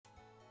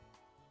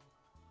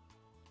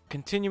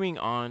continuing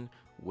on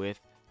with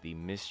the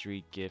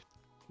mystery gift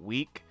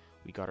week,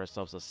 we got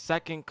ourselves a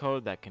second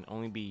code that can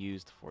only be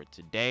used for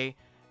today,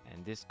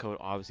 and this code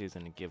obviously is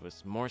going to give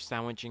us more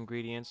sandwich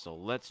ingredients. So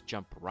let's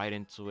jump right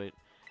into it.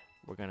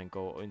 We're going to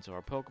go into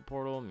our Poke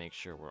Portal, make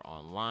sure we're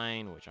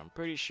online, which I'm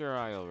pretty sure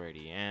I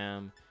already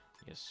am.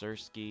 Yes,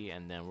 sirski.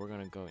 And then we're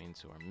going to go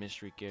into our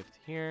mystery gift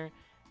here,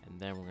 and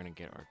then we're going to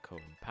get our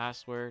code and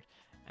password.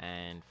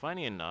 And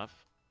funny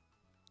enough,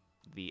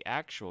 the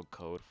actual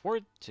code for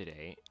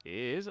today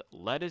is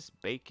lettuce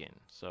bacon.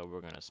 So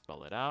we're going to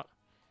spell it out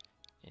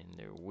in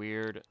their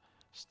weird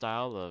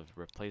style of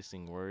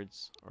replacing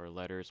words or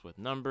letters with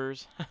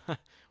numbers,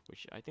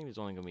 which I think there's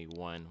only going to be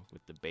one,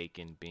 with the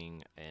bacon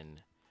being an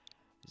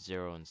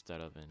 0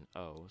 instead of an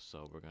O.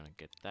 So we're going to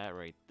get that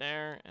right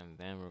there, and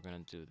then we're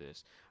going to do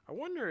this. I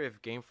wonder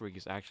if Game Freak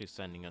is actually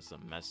sending us a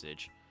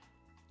message.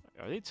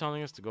 Are they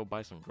telling us to go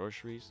buy some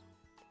groceries?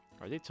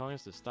 Are they telling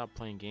us to stop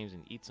playing games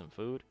and eat some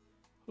food?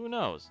 Who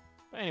knows?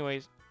 But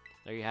anyways,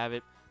 there you have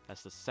it.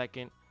 That's the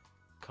second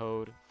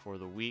code for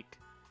the week.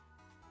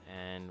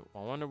 And I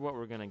wonder what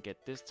we're going to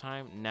get this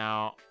time.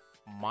 Now,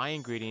 my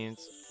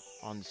ingredients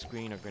on the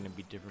screen are going to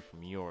be different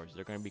from yours.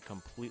 They're going to be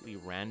completely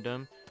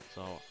random.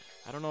 So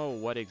I don't know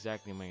what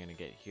exactly am I going to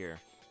get here.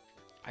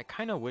 I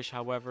kind of wish,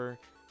 however,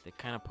 they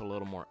kind of put a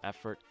little more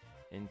effort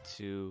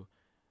into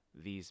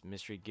these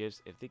mystery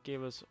gifts. If they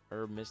gave us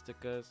Herb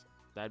Mysticas,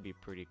 that'd be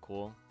pretty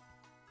cool.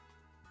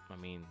 I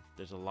mean,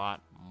 there's a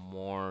lot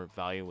more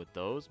value with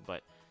those,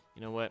 but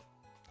you know what?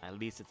 At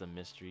least it's a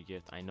mystery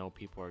gift. I know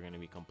people are going to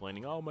be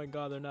complaining, oh my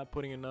god, they're not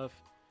putting enough,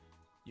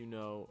 you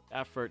know,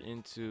 effort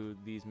into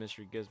these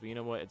mystery gifts. But you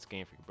know what? It's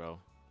Game Freak, bro.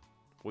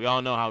 We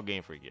all know how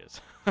Game Freak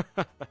is.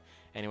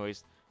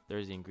 Anyways,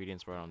 there's the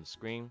ingredients right on the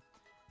screen.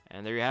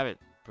 And there you have it.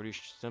 Pretty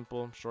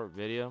simple, short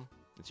video.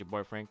 It's your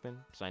boy Franklin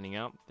signing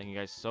out. Thank you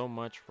guys so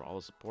much for all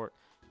the support.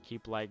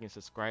 Keep liking and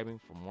subscribing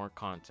for more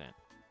content.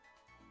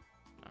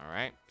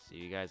 Alright, see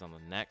you guys on the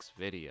next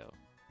video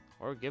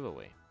or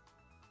giveaway.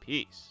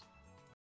 Peace.